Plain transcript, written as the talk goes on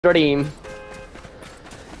dream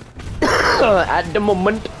at the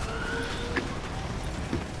moment.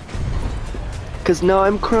 Cause now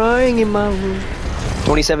I'm crying in my room.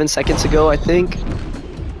 27 seconds ago, I think.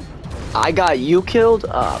 I got you killed?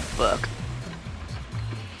 Ah, fuck.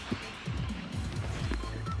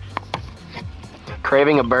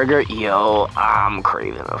 Craving a burger? Yo, I'm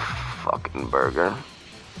craving a fucking burger.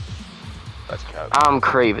 That's cap. I'm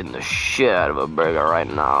craving the shit out of a burger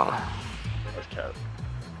right now. That's cap.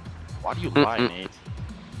 Why do you lie, Nate?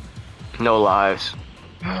 No lies.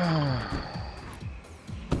 I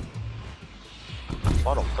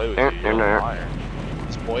don't play with you. You're a liar.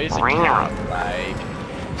 This boy is a cat. Like.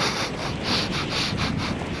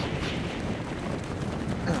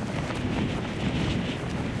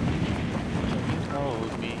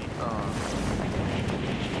 Told me.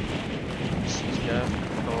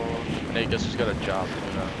 Nate, guess who's got a job?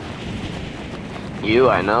 You,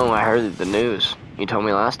 I know. I heard the news. You told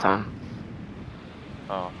me last time.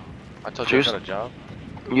 Oh, I told you I got a job.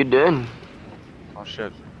 You did. Oh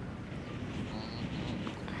shit.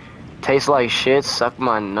 Tastes like shit. Suck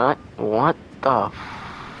my nut. What the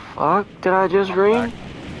fuck did I just read?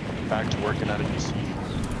 Back to working at a casino.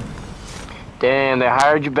 Damn, they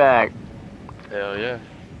hired you back. Hell yeah.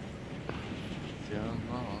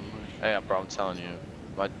 Hey, bro, I'm telling you,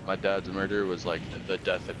 my dad's murder was like the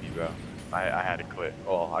death of me, bro. I had to quit.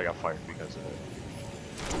 Oh, I got fired because of it.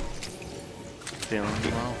 Feeling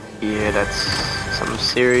well. Yeah, that's some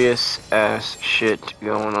serious ass shit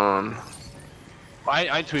going on. I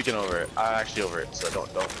ain't tweaking over it. I'm actually over it, so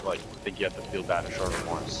don't like think you have to feel bad or short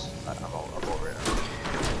remorse. I'm over it.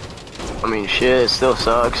 I mean, shit, it still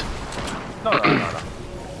sucks. No.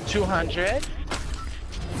 200?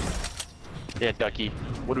 Yeah, Ducky.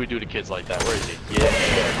 What do we do to kids like that? Where is he? Yeah,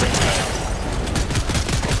 bring him back.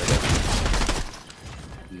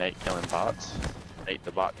 Nate killing bots. Nate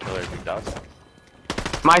the bot killer who does.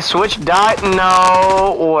 My Switch died?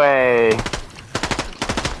 No way.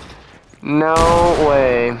 No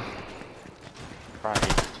way. Right.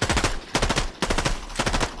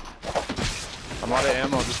 I'm out of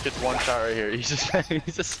ammo. Just gets one shot right here. He's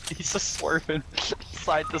just swerving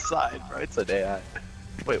side to side, bro. It's an AI.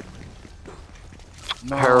 Wait.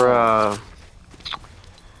 No.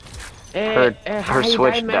 Her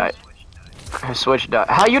Switch died. Her Switch died.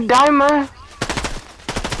 How you die, man?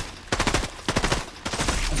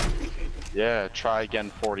 Yeah, try again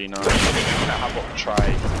 49. How about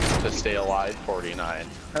try to stay alive 49?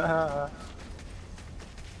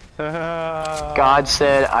 God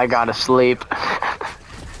said I gotta sleep.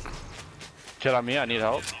 Kid on me, I need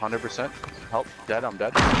help. 100% help. Dead, I'm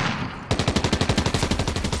dead.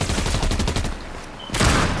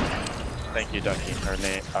 Thank you, Ducky. Or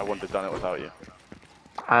Nate, I wouldn't have done it without you.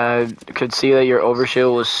 I could see that your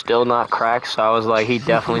overshield was still not cracked, so I was like, he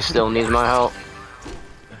definitely still needs my help.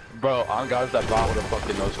 Bro, on guys that bot would have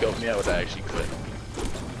fucking no-scoped me, I would have actually quit.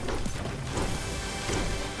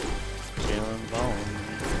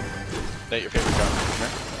 Nate, your favorite gun?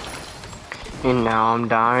 Come And now I'm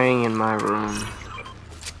dying in my room. here.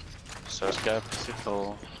 So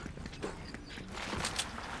skeptical.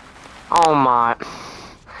 Oh my.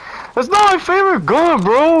 That's not my favorite gun,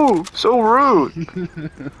 bro! So rude.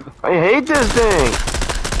 I hate this thing.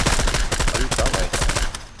 Why do you sound like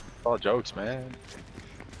that? It's all jokes, man.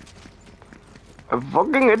 I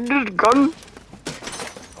fucking hate this gun.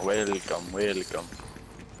 Welcome.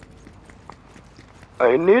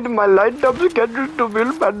 I need my light up schedule to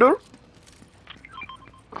feel better.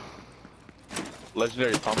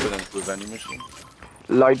 Legendary pumping and blue vending machine.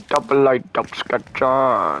 Light up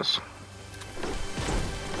sketches.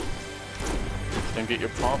 Come get your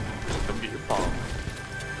pump. Come get your pump.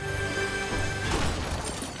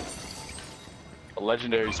 A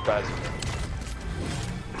legendary spasm.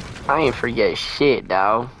 I ain't forget shit,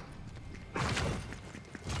 dawg.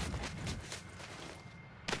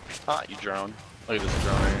 Ah, you drone. Look at this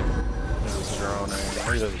drone right here. Look at this drone right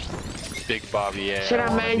here. Look at this big Bobby ass. Shut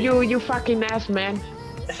up, man. You fucking ass, man.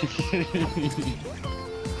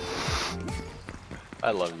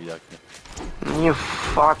 I love you, Ducky. You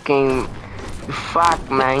fucking...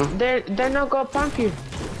 Fuck, man. They're not gonna pump you.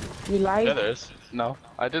 You lied. Yeah, there is. No,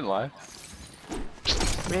 I didn't lie.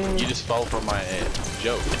 Man. You just fell for my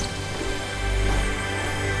joke.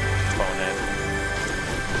 Bonehead.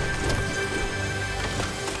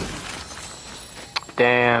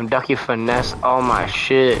 Damn, Ducky finesse all my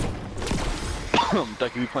shit.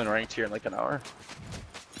 Ducky, we playing ranked here in like an hour.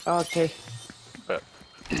 Okay. But.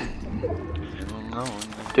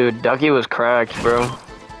 Dude, Ducky was cracked, bro.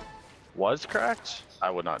 Was cracked? I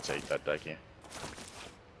would not take that, Ducky.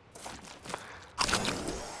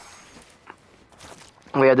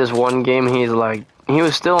 We had this one game, he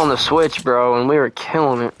was still on the Switch, bro, and we were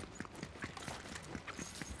killing it.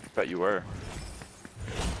 Bet you were.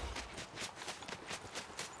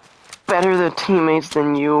 Better the teammates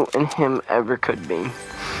than you and him ever could be.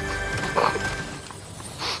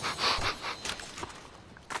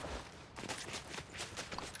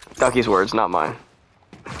 Ducky's words, not mine.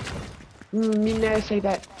 Me never say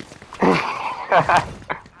that. I'm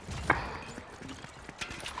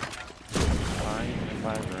in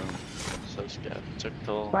my room. I'm so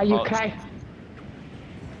skeptical. Why you cry?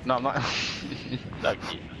 No, I'm not.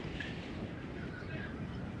 Ducky.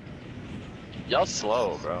 Y'all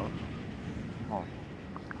slow, bro. Oh.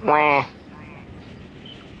 Wah.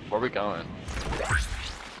 Where we going?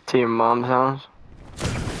 To your mom's house?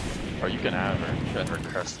 Or you can have her. You got her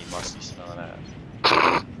crusty, musty smelling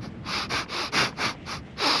ass.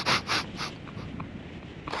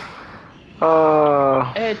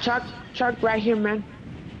 Hey, Chuck right here, man.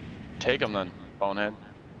 Take him then, bonehead.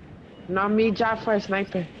 No, me job for a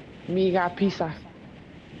sniper. Me got pizza.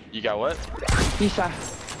 You got what? Pizza.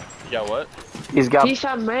 You got what? He's got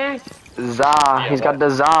Pizza, man. za. Yeah, He's got what? the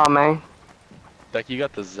za, man. Ducky, you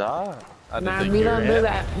got the za? I didn't Nah, think me you were don't do him.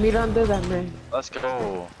 that. Me don't do that, man. Let's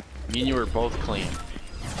go. Me and you were both clean.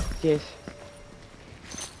 Yes.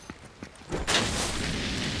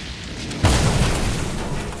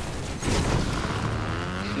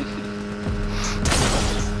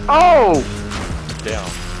 Oh! Down.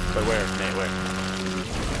 But where? Nate, where?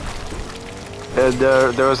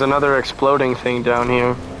 There was another exploding thing down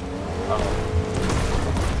here. It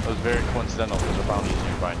was very coincidental because our bounties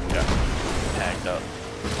nearby and got tagged up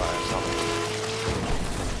by something.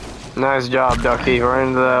 Nice job, Ducky. Right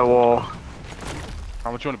into that wall.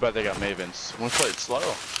 How much you want to bet they got Mavens? Want to play it slow?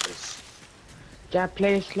 Just... Gotta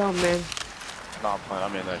play it slow, man. No, I'm playing.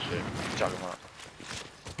 I'm in that shit. What you talking about?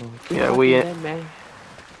 Yeah, we Fucking dead, man.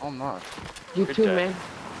 Oh, I'm not. You Good too, day. man.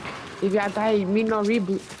 If I die, me no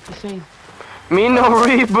reboot. The same. Me no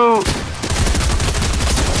reboot.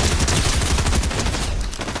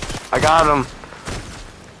 I got him.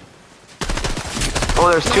 Oh,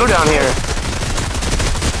 there's two down here.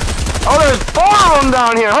 Oh, there's four of them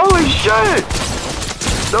down here. Holy shit!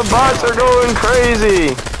 The bots are going crazy.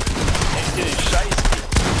 Ain't getting shite.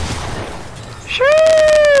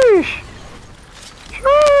 Sheesh.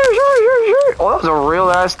 Oh, that was a real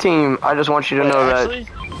ass team. I just want you to know Actually?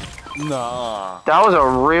 Nah. that was a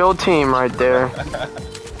real team right there.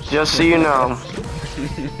 Just so you know.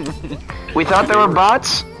 We thought they were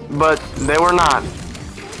bots, but they were not. Do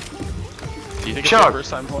you think it's Chuck. your first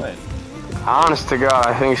time playing? Honest to God,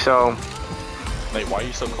 I think so. Nate, why are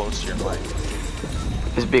you so close to your mic?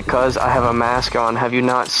 It's because I have a mask on. Have you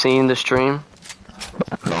not seen the stream?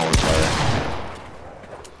 No, it's fire.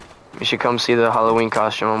 You should come see the Halloween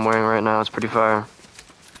costume I'm wearing right now. It's pretty fire.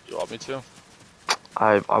 You want me to?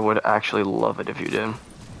 I would actually love it if you did.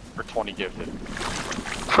 For 20 gifted.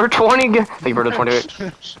 For 20 thank you for the 20.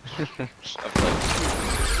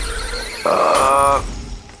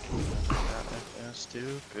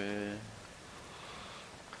 Stupid.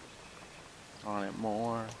 On it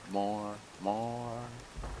more.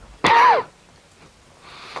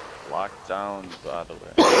 Lockdown, by the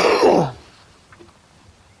way.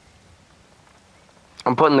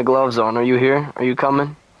 I'm putting the gloves on. Are you here? Are you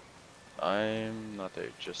coming? I'm not there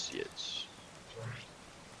just yet.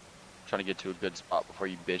 Trying to get to a good spot before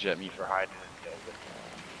you bitch at me for hiding.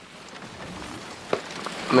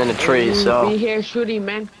 I'm in a tree, so. Be here shooting,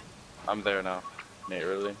 man. I'm there now. Nate,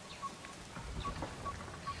 really?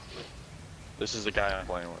 This is the guy I'm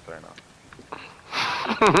playing with right now.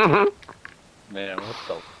 Man, what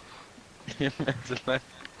the?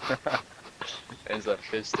 It's a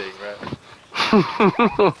fish steak, right?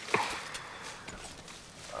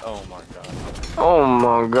 Oh my god. Oh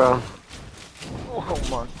my god. Oh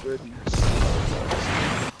my goodness.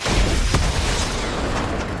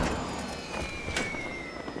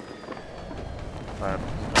 Alright.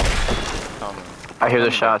 Coming. I hear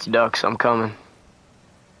the shots, ducks. I'm coming.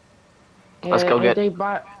 Let's go get. They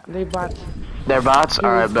bought. They're bots?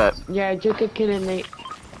 Alright, bet. Yeah, you can kill it, Nate.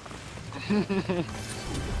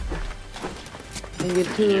 And you're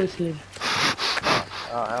too slim.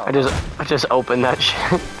 Oh, I just opened that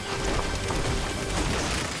shit.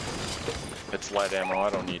 it's light ammo, I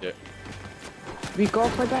don't need it. We go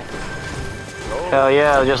for that? Hell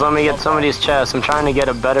yeah, just let me get some of these chests. I'm trying to get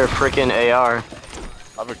a better freaking AR. I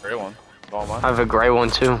have a gray one. All mine. I have a gray one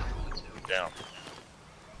too. Damn.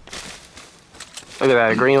 Look at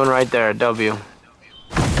that, a green one right there, W.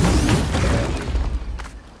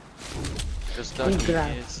 Just Big ducky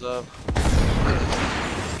grab. it's up.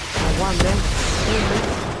 I want, man. Hey, man.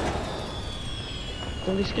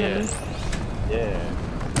 Don't be scared, man. Yeah.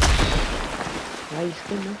 Why you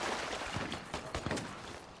scared, man?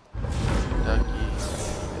 Ducky.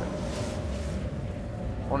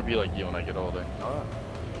 I want to be like you when I get older. Oh.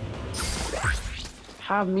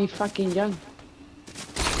 Have me fucking young.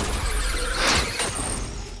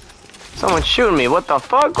 Someone's shooting me. What the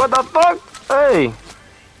fuck? What the fuck? Hey.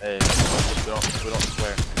 Hey, we don't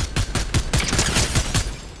swear.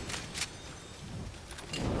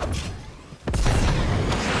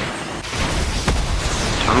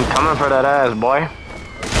 I'm coming for that ass, boy.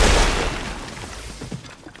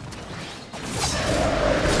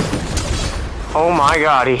 Oh my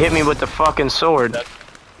god, he hit me with the fucking sword.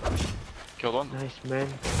 Killed one. Nice, man.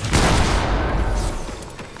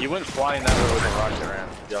 He went flying that way with a rocket ran.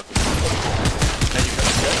 Yep. Hey, you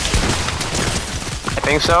good? I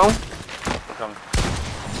think so. Come.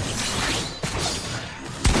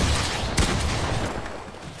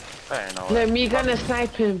 There, no way. Let me gonna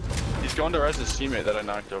snipe him. He's going to res his teammate that I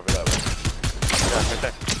knocked over that way. Yeah, right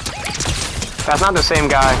there. That's not the same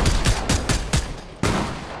guy.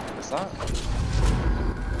 It's not?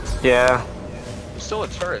 Yeah. There's still a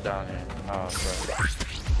turret down here. Oh, sorry.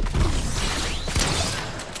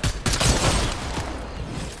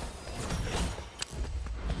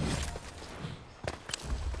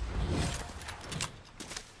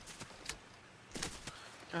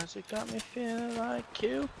 Cause it got me feeling like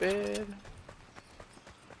Cupid.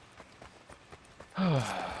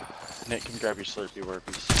 Nick, come grab your Slurpee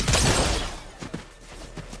Wurpies.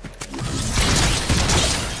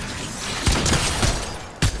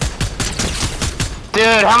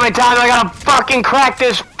 Dude, how many times I gotta fucking crack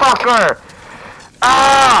this fucker?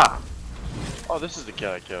 Ah! Oh, this is the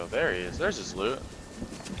guy I killed. There he is. There's his loot.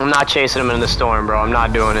 I'm not chasing him in the storm, bro. I'm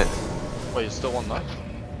not doing it. Wait, he's still one left?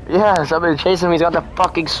 Yes, I've been chasing him. He's got the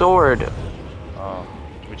fucking sword. Oh,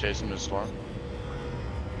 can we chase him in the storm?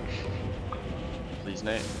 Please,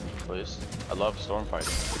 Nate. Please. I love storm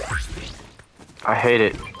fighting. I hate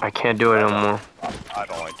it. I can't do it anymore. I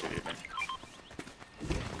don't like it even.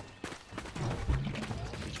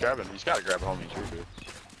 He's grabbing. He's got to grab homie too, dude.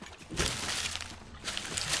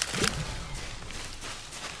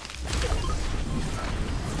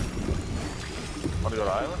 Want to go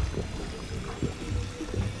to island?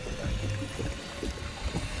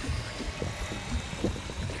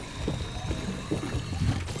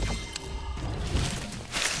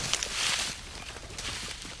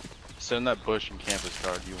 Sit in that bush and camp as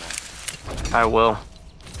hard you want. I will.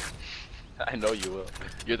 I know you will.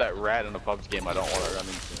 You're that rat in a PUBG game I don't want to run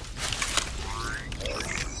into.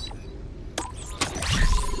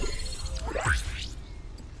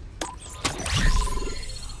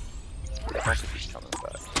 I don't think he's coming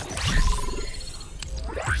back.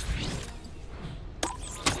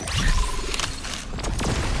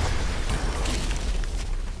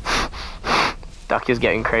 Duck is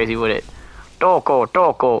getting crazy with it. Toco,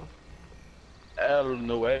 toco. El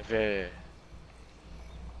Nueve.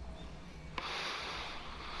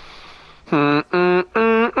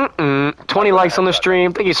 20 likes on the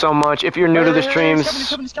stream. Thank you so much. If you're new to the streams,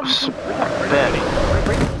 bet.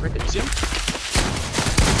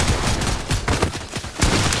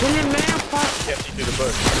 Kill him, man. Fuck.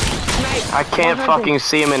 Snipe. I can't 100. fucking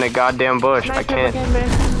see him in a goddamn bush. I Snipe him can't. again, man.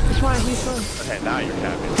 This one, he's fun. Okay, now you're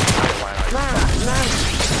capping. Nah. I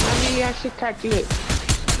mean, he actually cracked it.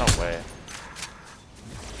 No way.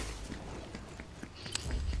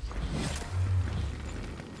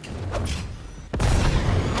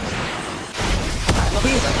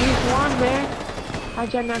 He's one, man.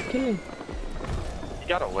 How'd y'all not kill him? You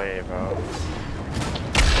got away, bro.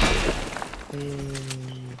 He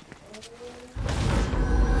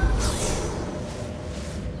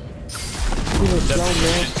was slow,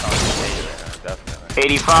 man. Definitely.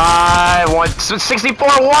 85, 164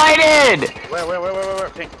 whited!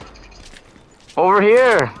 Wait, pink. Over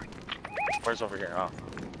here. Where's over here? Oh.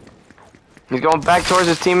 He's going back towards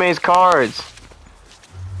his teammates' cards.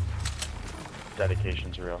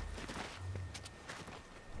 Dedication's real.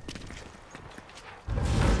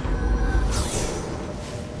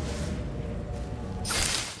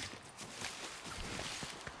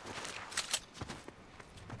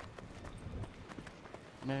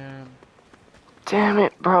 Man. Damn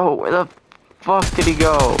it, bro. Where the fuck did he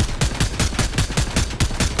go?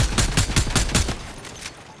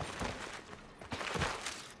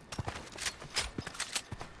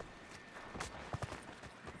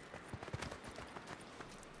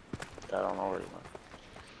 I don't know where he went.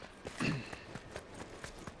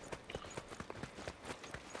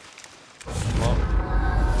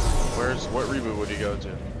 Well, what reboot would he go to?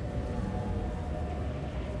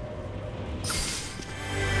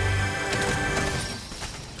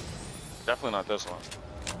 Definitely not this one.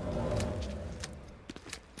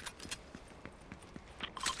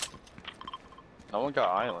 No one got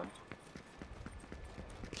island.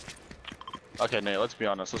 Okay, Nate, let's be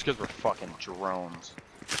honest. Those kids were fucking drones.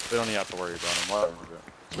 We don't even have to worry about them. Whatever.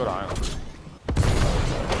 Let's go to island.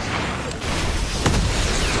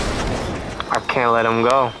 I can't let him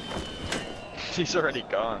go. He's already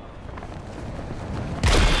gone.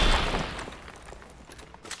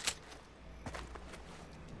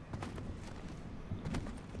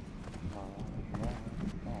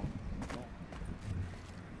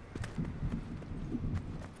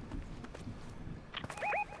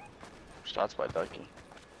 Shots by Ducky.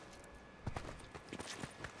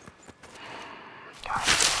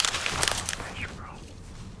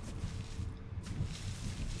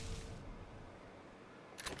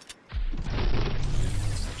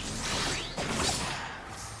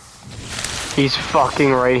 He's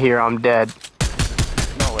fucking right here. I'm dead.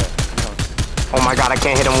 No way. No. Oh my god, I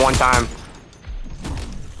can't hit him one time.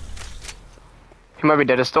 He might be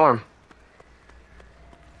dead as storm.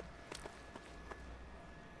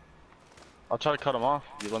 I'll try to cut him off.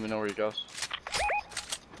 You let me know where he goes.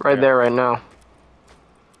 Right there, right now.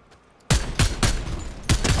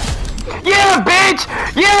 Yeah, bitch!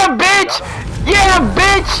 Yeah, bitch! Yeah,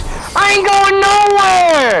 bitch! I ain't going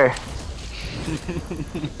nowhere!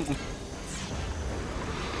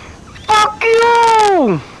 Fuck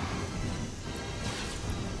you!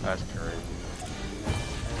 That's crazy.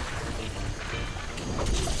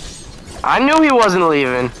 I knew he wasn't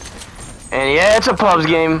leaving. And yeah, it's a pubs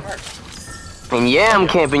game. And yeah, I'm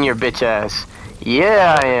camping your bitch ass.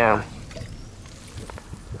 Yeah, I am.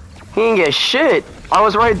 He didn't get shit. I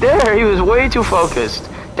was right there. He was way too focused.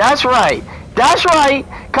 That's right. That's right.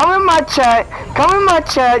 Come in my chat. Come in my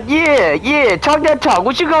chat. Yeah, yeah. Talk that talk.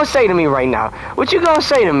 What you gonna say to me right now? What you gonna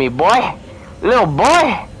say to me, boy? Little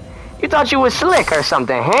boy? You thought you was slick or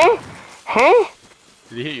something, huh? Huh?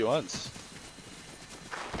 Did he hit you once?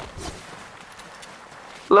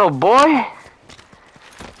 Little boy?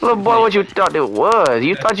 Little boy, what you thought it was?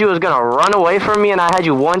 You thought you was gonna run away from me and I had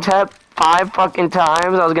you one tap 5 fucking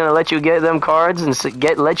times? I was gonna let you get them cards and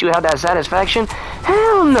let you have that satisfaction?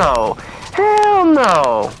 Hell no! Hell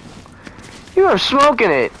no! You are smoking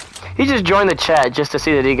it. He just joined the chat just to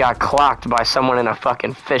see that he got clocked by someone in a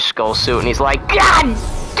fucking fish skull suit and he's like, God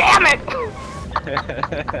damn it!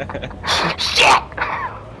 Shit!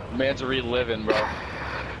 Man's reliving, bro.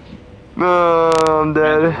 Oh, I'm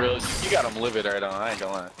dead. You got him livid right on, I ain't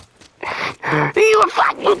gonna lie. You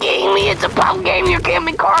fucking kidding me? It's a pub game, you're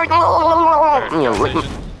camping cards. You know,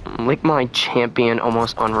 lick my champion,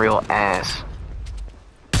 almost unreal ass.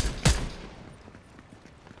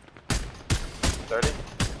 30,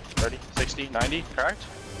 30, 60, 90, correct?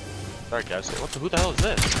 Sorry guys, who the hell is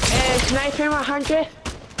this? Sniper 100.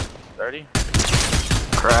 30,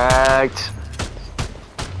 Cracked.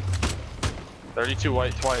 32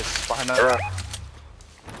 white twice, behind that.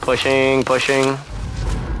 Pushing, pushing.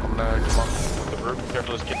 I'm gonna come up with the roof.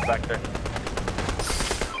 Careful, there's kids back there.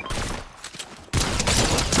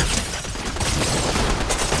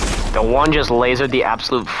 The one just lasered the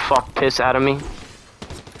absolute fuck piss out of me.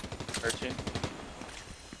 13.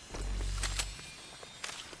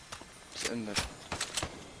 It's in the...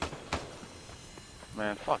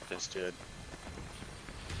 Man, fuck this dude.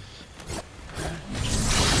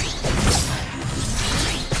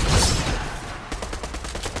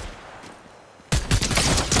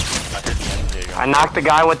 I knocked the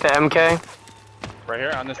guy with the MK. Right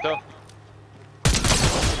here on this hill.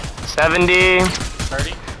 70.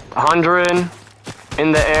 30. 100.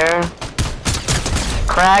 In the air.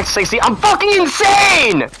 Crack 60. I'm fucking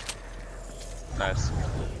insane! Nice.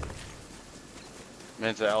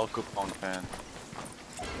 Man's an El Capone fan.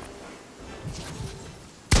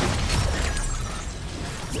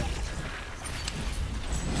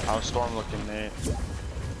 How's Storm looking, Nate?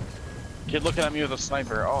 Kid looking at me with a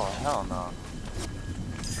sniper. Oh, hell no.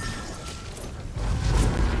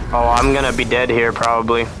 Oh, I'm gonna be dead here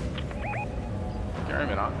probably. Carry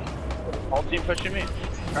me on. All team pushing me.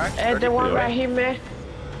 Crack, The one right here, man.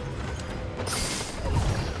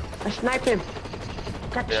 I sniped him.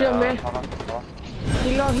 Crack shield, man. Hold on.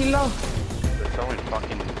 He low, he low. There's so many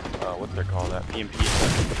fucking, what's they call that? EMP.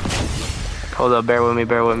 Hold up, bear with me,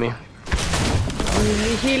 bear with me.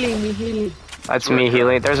 Me healing, me healing. That's me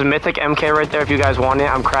healing. There's a mythic MK right there if you guys want it.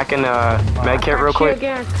 I'm cracking a medkit real quick.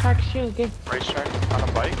 Crack shield again. Racetrack on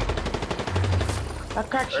a bike. I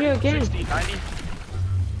crack shield again. 60, 90.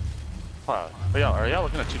 Wow. But yeah, are y'all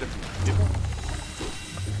looking at two different people?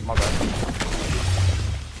 My bad.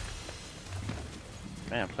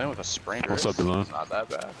 Man, playing with a sprainer. What's up, Dylan? Not that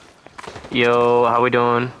bad. Yo, how we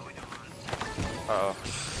doing? Uh-oh.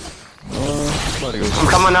 I'm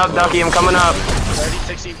coming up, Ducky. I'm coming up. 30,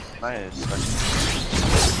 60. Nice.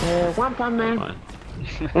 One pound, man.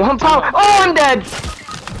 One pound. Oh, I'm dead.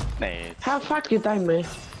 Nice. How the fuck you die, man?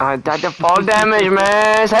 I died to fall damage,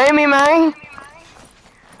 man. Save me, man.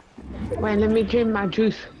 Wait, let me drink my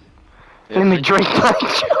juice. Let me drink my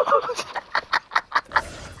juice.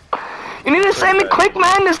 You need to save me quick,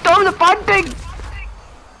 man. The storm's about big.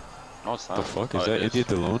 No, it's not. The fuck is that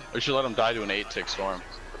idiot alone? We should let him die to an 8-tick storm.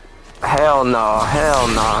 Hell no. Hell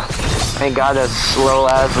no. Ain't got a slow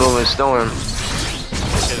ass moving storm.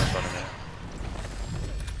 Get in front of me.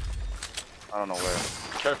 I don't know where.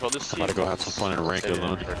 Careful, this I'm about to go have some fun in ranked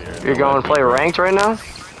alone. You're going to play ranked right now?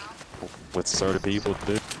 With 30 people,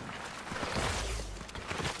 dude.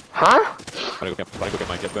 Huh? I'm about to go get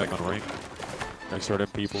my get back on rank. Next certain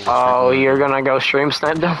people. Oh, you're gonna go stream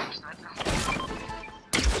snipe them?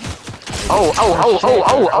 Oh, oh, oh, oh,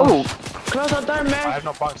 oh, oh! Close the door, I man. have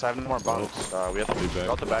no bunks, I have no more bunks. We have to be back.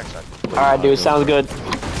 Go out the backside. Alright, dude, sounds good.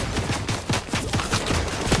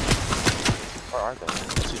 Where are they? I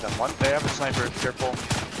see them. One, they have a sniper, careful.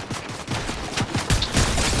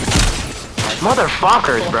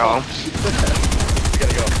 Motherfuckers, bro. We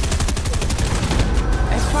gotta go.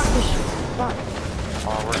 Hey, fuck this shit. Fuck.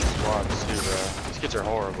 Oh, we're in squads too, bro. These kids are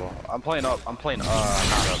horrible. I'm playing up. I'm playing, not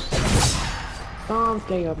up. Don't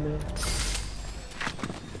stay up, man.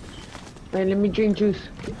 Wait, let me drink juice.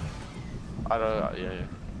 I don't, yeah.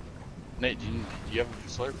 Nate, do you have a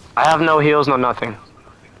slurp? I have no heals, no nothing.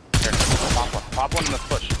 Here, pop one in the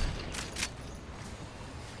push.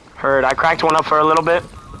 Heard, I cracked one up for a little bit.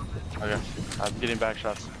 Okay, I'm getting back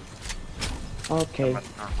shots. Okay.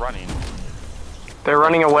 I'm running. They're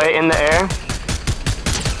running away in the air.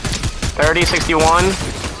 30, 61.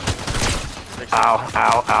 Ow,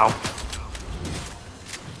 ow, ow.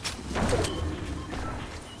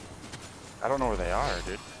 I don't know where they are,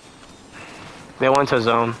 dude. They went to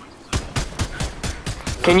zone.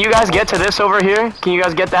 Can you guys get to this over here? Can you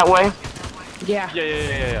guys get that way? Yeah.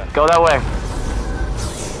 Yeah. Go that way.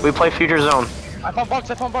 We play future zone. I found bunks.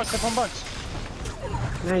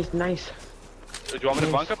 Nice, nice. Do you want me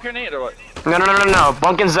to bunk up here, Nate, or what? No, no, no, no, no.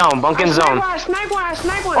 Bunk in zone. Bunk in zone. Snipe one.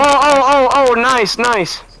 Oh, nice,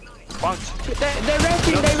 nice. Bunks. They're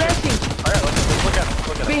resting. Alright, let's look at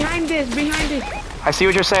them. Behind this. I see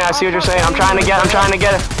what you're saying. I'm trying to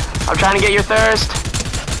get your thirst.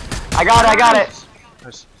 I got it.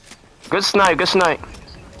 Nice. Good snipe.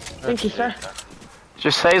 Thank you, sir.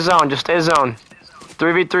 Just stay zone.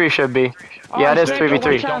 3v3 should be. Yeah, it is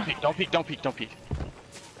 3v3. Don't peek.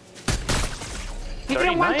 You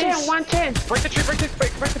get 110. Break the tree, break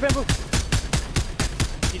the bamboo.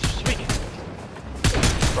 He's swinging.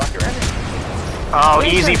 Rock your enemy. Oh,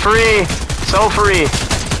 easy, free. So free.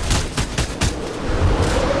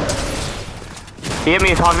 He hit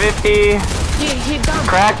me 150. He done.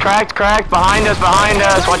 Cracked. Behind us.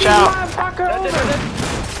 Watch out.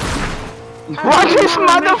 Watch this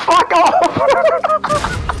motherfucker over.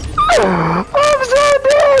 I'm so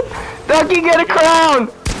dead. Ducky, get a crown.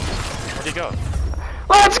 Where'd he go?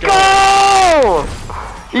 Let's go!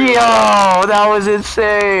 Yo, that was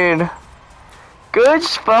insane. Good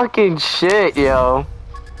fucking shit, yo.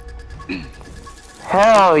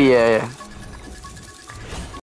 Hell yeah.